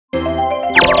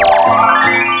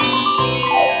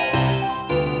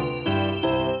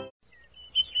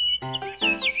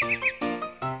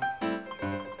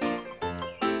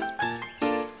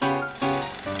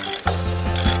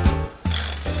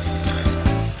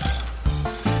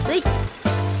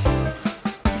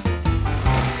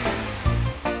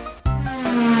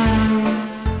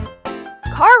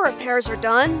cars are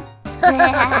done.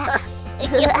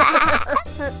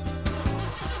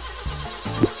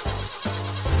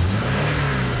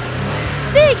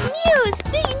 Big news!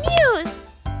 Big news!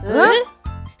 Huh?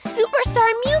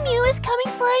 Superstar Mew Mew is coming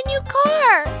for a new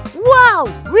car! Wow,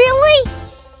 really?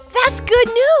 That's good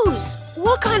news.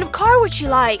 What kind of car would she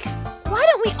like? Why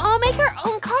don't we all make our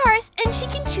own cars and she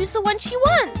can choose the one she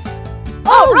wants?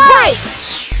 All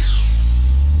right!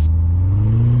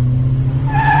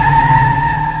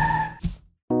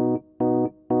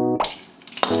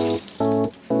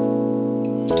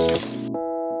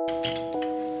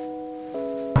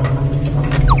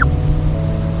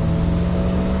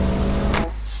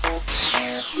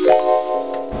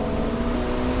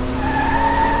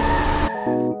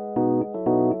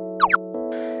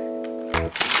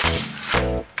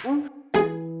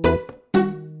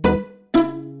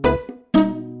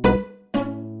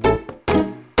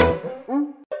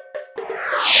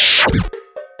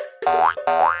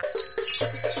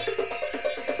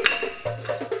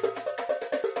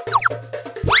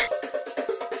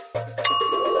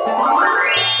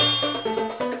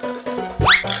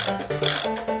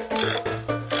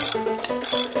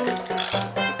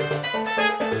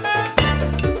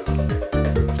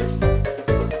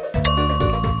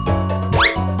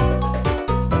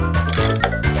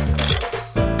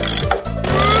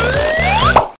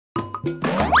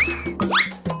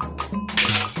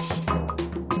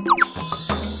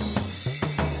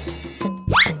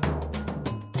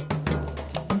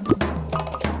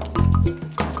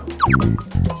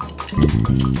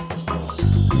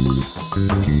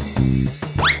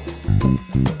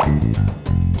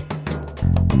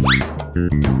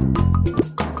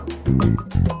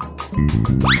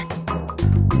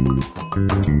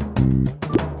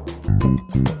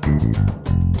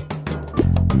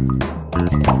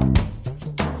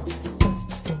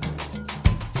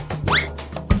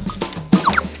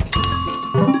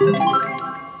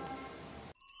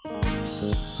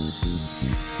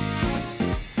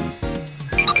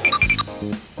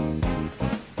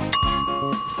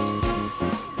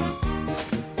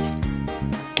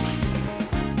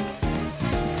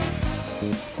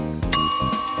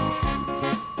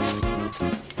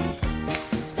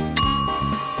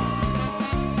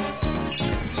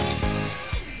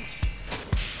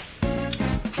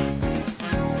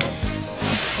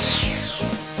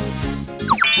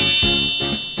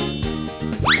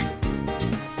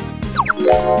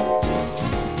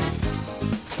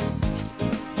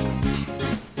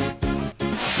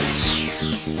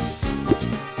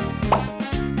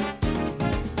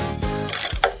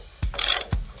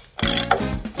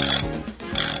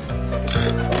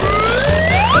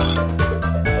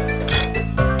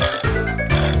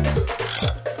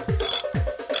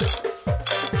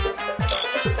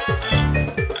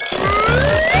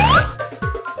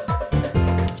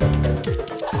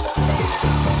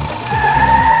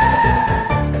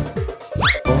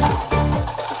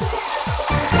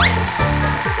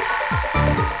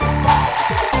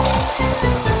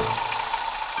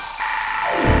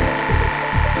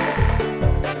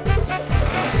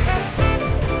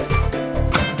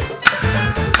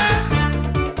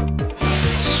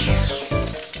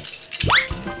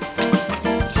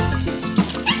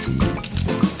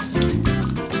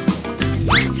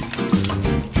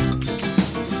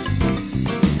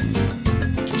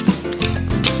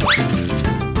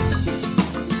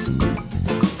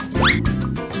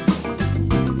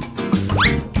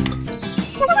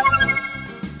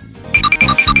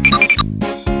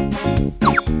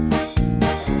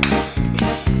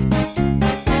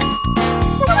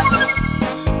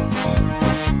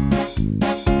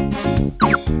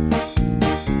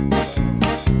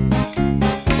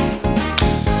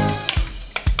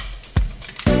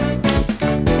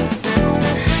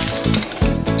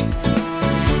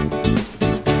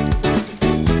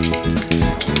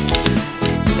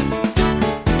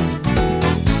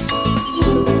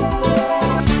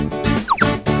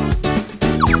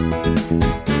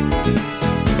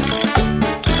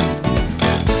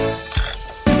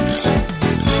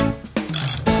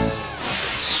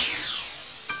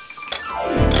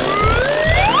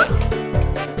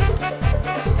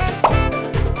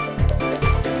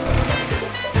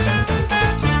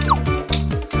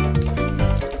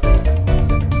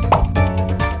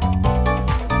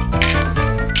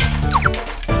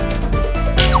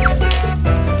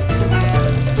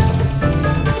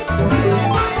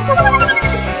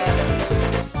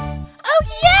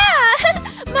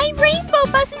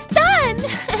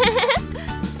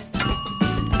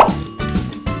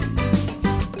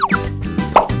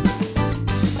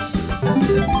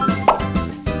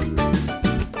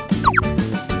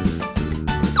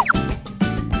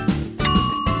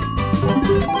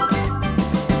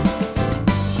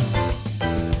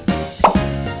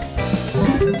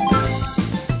 Oh,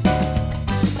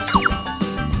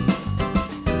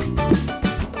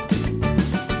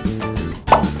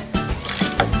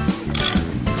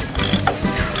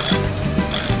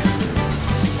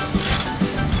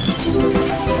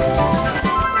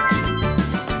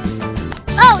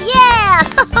 yeah!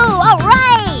 All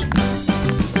right!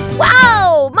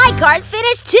 Wow! My car's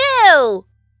finished, too!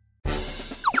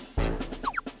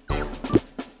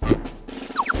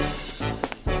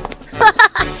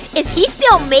 Is he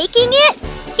still making it?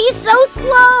 He's so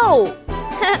slow!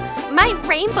 My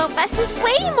rainbow bus is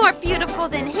way more beautiful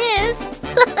than his.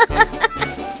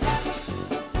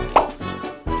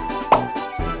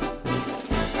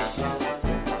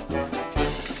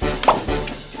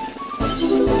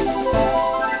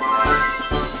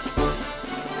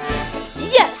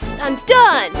 Yes, I'm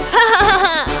done!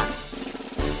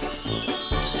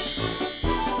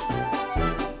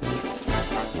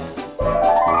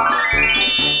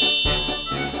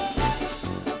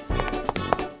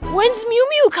 When's Mew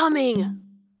Mew coming?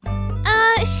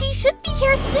 She should be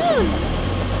here soon.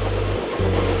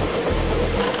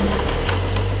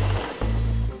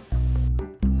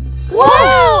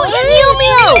 Whoa! It's Mew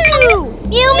Mew!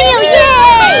 Mew Mew,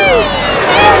 yay!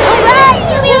 All right,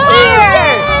 Mew Mew's here!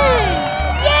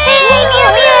 Hey, Mew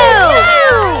Mew!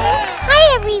 Hi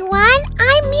everyone,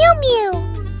 I'm Mew Mew.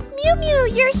 Mew Mew,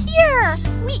 you're here.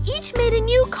 We each made a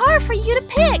new car for you to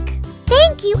pick.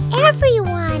 Thank you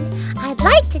everyone. I'd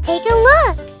like to take a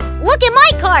look. Look at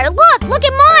my car! Look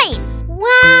at mine!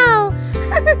 Wow.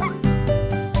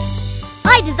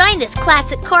 I designed this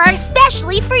classic car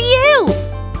especially for you!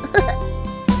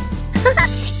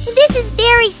 This is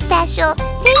very special.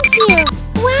 Thank you.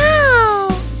 Wow.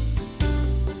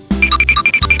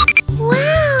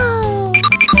 Wow.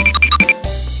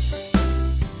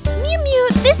 Mew Mew,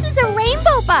 this is a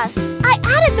rainbow bus. I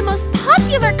added the most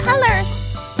popular colors.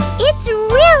 It's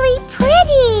really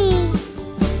pretty.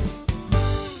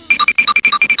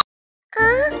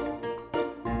 Huh?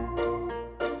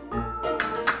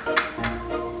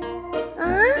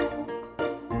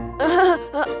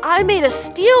 I made a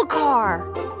steel car.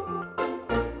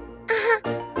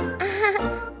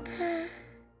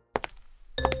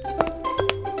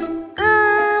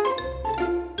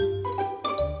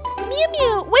 Mew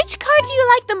Mew, which car do you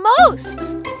like the most?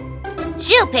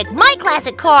 She'll pick my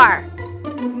classic car.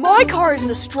 My car is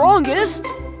the strongest.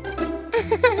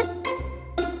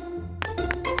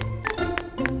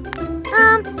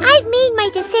 I've made my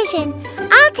decision.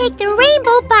 I'll take the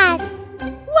rainbow bus.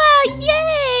 Wow,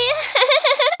 yay!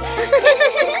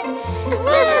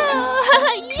 Wow,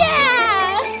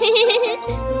 yeah!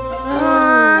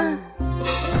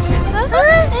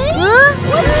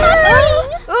 What's happening?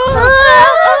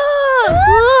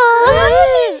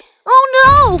 Oh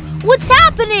no! What's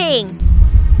happening?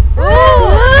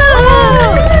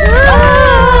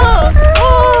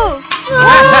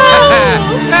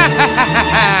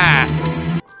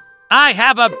 I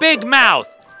have a big mouth,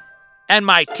 and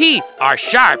my teeth are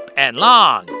sharp and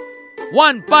long.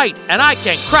 One bite, and I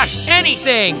can crush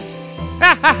anything.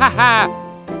 Ha ha ha ha!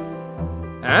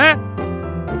 Huh?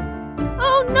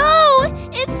 Oh no!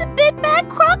 It's the big bad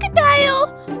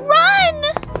crocodile! Run!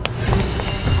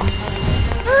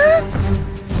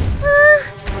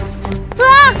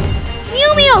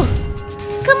 Mew Mew!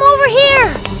 Come over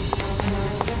here!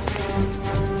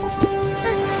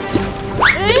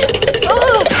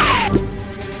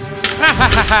 Ha ha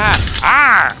ha ha!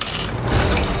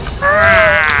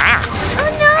 Oh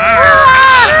no!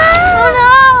 Oh no!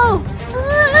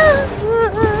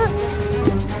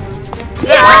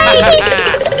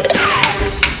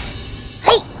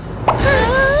 Hey!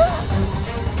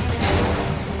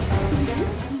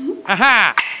 Ha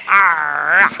ha!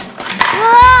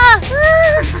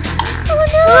 Oh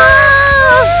no!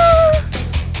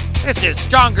 This is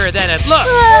stronger than it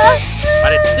looks,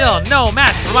 but it's still no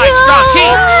match for my strong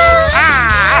teeth.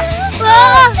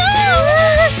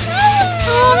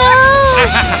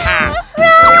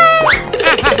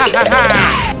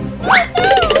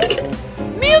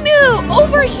 Mew Mew,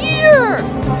 over here!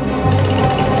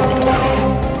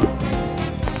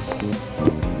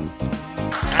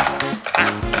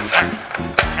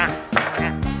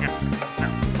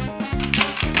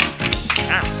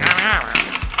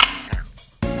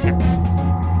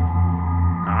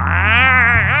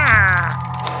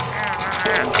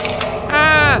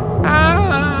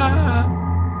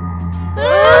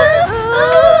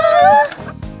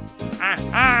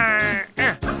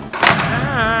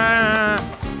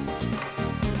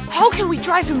 How can we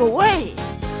drive him away?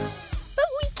 But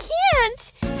we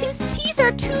can't! His teeth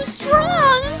are too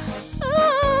strong!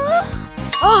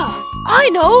 I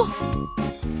know!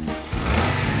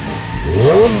 Ouch!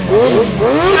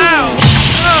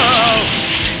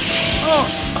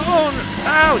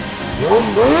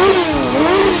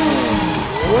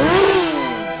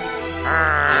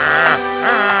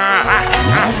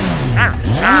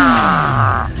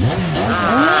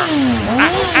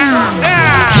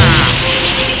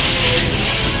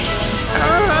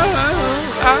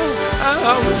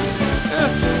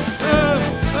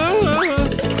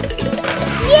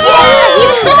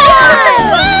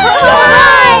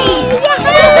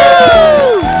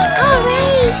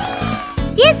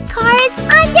 This car is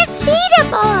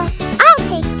undefeatable! I'll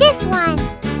take this one!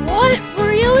 What?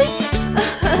 Really?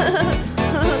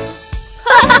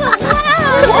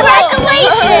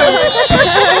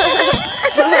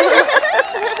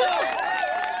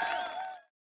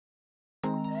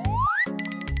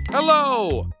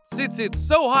 Hello! Since it's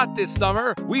so hot this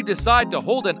summer, we decided to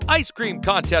hold an ice cream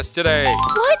contest today.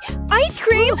 What? Ice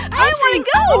cream? I want to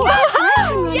go!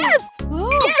 Yes!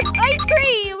 Yes, ice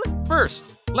cream! First,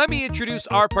 let me introduce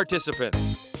our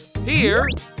participants. Here,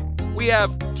 we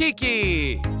have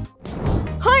Kiki.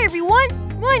 Hi, everyone.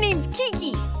 My name's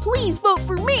Kiki. Please vote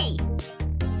for me.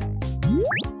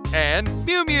 And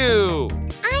Mew Mew.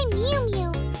 I'm Mew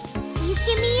Mew. Please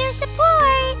give me your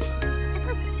support.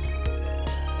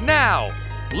 Now,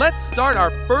 let's start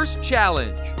our first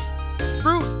challenge.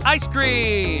 Fruit ice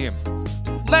cream.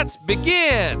 Let's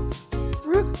begin.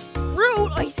 Fruit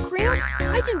ice cream?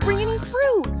 I didn't bring any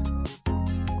fruit.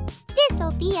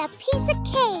 This'll be a piece of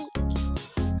cake.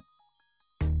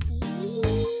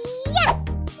 Yeah!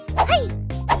 Hey!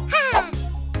 Ha!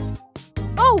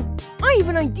 Oh, I have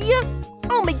an idea.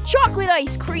 I'll make chocolate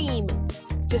ice cream.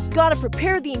 Just gotta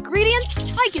prepare the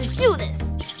ingredients. I can do this.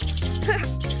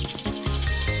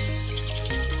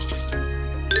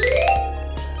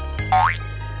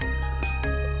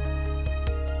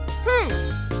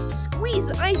 Squeeze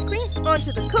the ice cream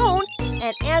onto the cone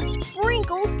and add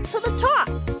sprinkles to the top.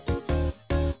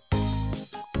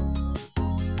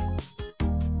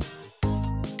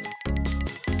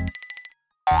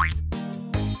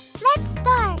 Let's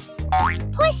start.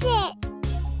 Push it.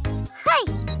 Hey!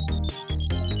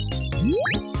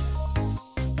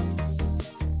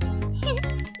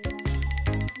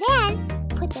 Then,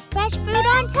 put the fresh fruit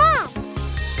on top.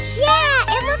 Yeah,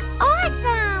 it looks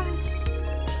awesome.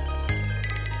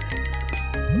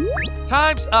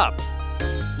 Time's up.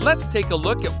 Let's take a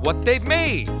look at what they've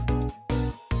made.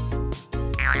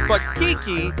 But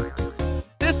Kiki,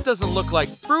 this doesn't look like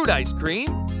fruit ice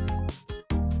cream.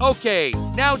 Okay,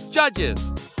 now judges,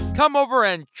 come over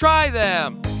and try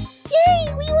them.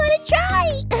 Yay, we want to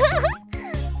try.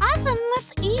 Awesome,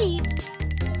 let's eat.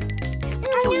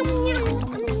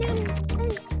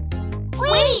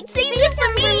 Wait, save this for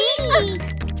me.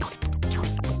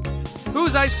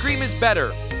 Whose ice cream is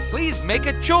better? Please make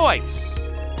a choice.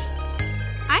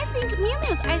 I think Mew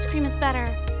Mew's ice cream is better.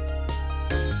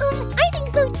 I think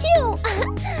so too.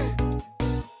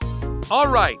 All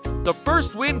right, the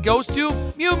first win goes to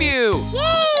Mew Mew.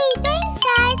 Yay, thanks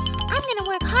guys. I'm gonna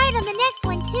work hard on the next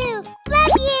one too.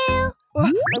 Love you.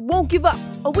 I won't give up.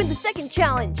 I'll win the second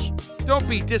challenge. Don't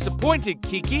be disappointed,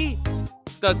 Kiki.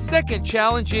 The second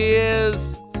challenge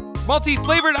is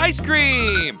multi-flavored ice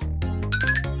cream.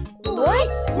 What?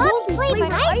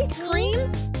 Multi-flavored ice cream?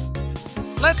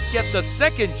 Let's get the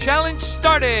second challenge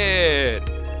started.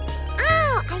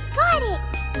 Oh, I got it.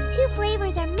 If two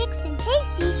flavors are mixed and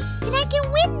tasty, then I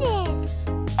can win this.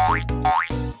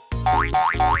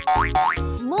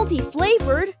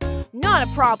 Multi-flavored? Not a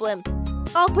problem.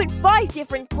 I'll put 5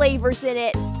 different flavors in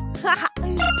it.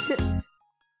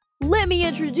 Let me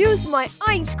introduce my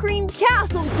ice cream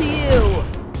castle to you.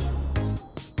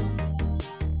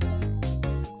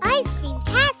 Ice cream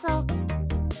castle?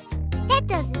 That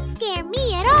doesn't scare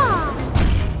me at all.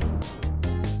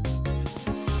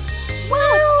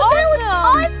 Wow,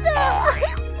 That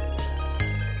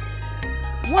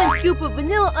awesome! 1 scoop of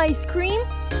vanilla ice cream.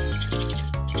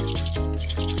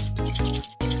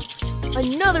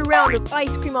 Another round of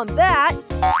ice cream on that.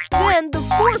 Then the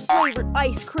 4 flavored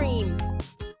ice cream.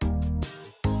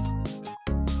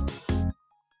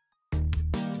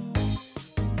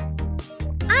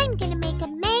 I'm gonna make a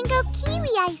mango kiwi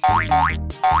ice cream.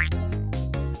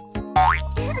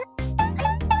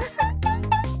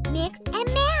 Mix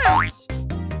and mash.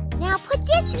 Now put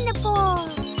this in the bowl.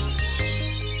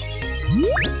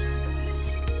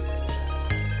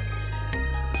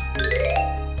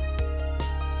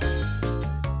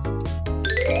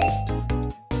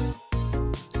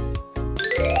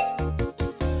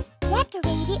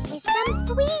 Decorate it with some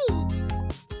sweets.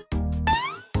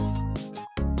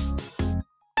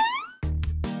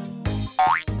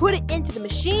 Put it into the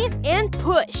machine and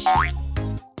push.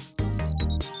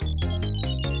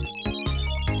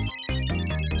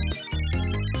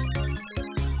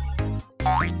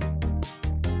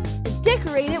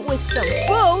 decorate it with some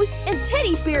bows and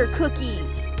teddy bear cookies.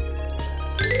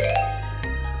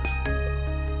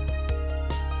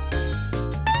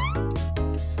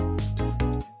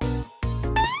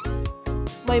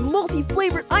 My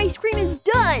multi-flavored ice cream is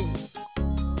done!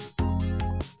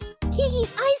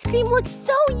 Kiki's ice cream looks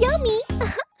so yummy!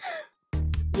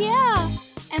 Yeah,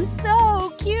 and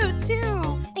so cute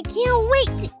too. I can't wait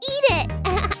to eat it!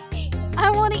 I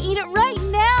want to eat it right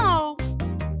now.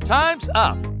 Time's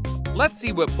up. Let's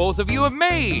see what both of you have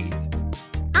made.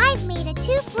 I've made a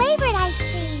 2-flavored ice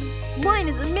cream. Mine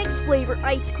is a mixed flavor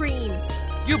ice cream.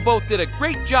 You both did a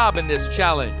great job in this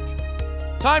challenge.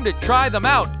 Time to try them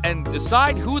out and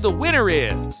decide who the winner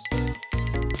is.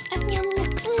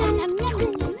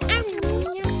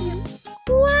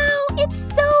 Wow,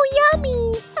 it's so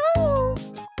yummy! Oh.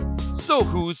 So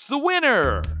who's the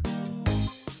winner?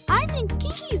 I think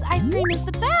Kiki's ice cream is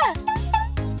the best.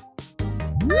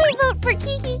 I vote for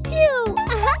Kiki too!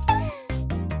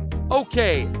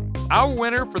 Okay, our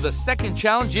winner for the second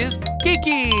challenge is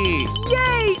Kiki!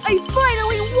 Yay! I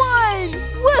finally won!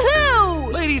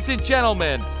 Woohoo! Ladies and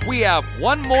gentlemen, we have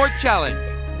one more challenge.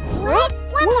 What?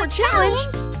 One more challenge?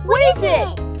 What is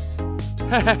it?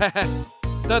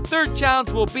 The third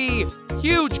challenge will be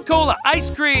huge cola ice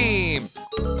cream.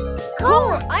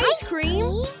 Cola ice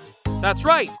cream? That's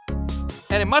right.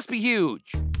 And it must be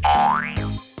huge.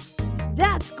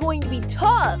 That's going to be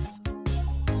tough.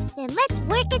 Then let's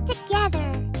work it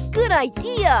together. Good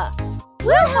idea.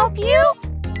 We'll help you.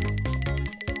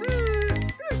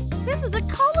 This is a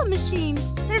cola machine.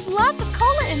 There's lots of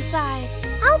cola inside.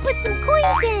 I'll put some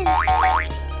coins in.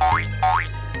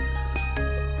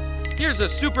 Here's a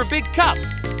super big cup.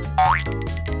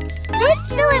 Let's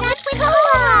fill it with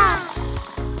cola.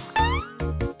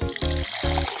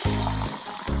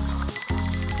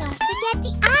 Don't forget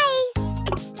the ice.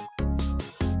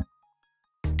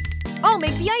 I'll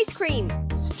make the ice cream.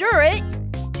 Stir it.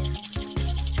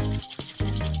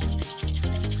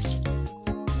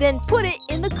 Then put it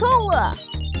in the cola.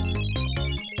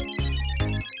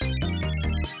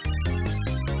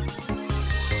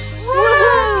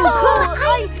 Woohoo! Cola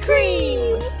ice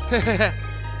cream!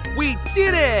 We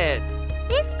did it!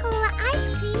 This cola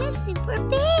ice cream is super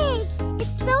big.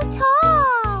 It's so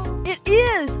tall. It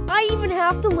is! I even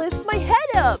have to lift my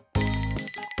head up.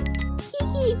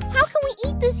 Kiki, how can we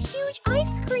eat this huge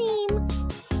ice cream?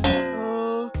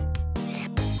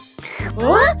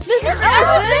 What? This is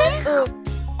elephant?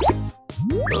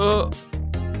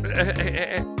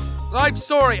 I'm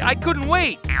sorry, I couldn't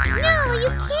wait. No, you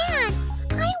can't.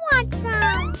 I want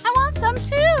some. I want some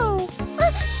too.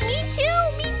 Me too.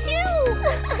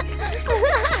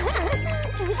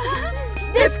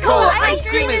 This cola ice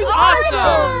cream is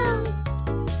awesome!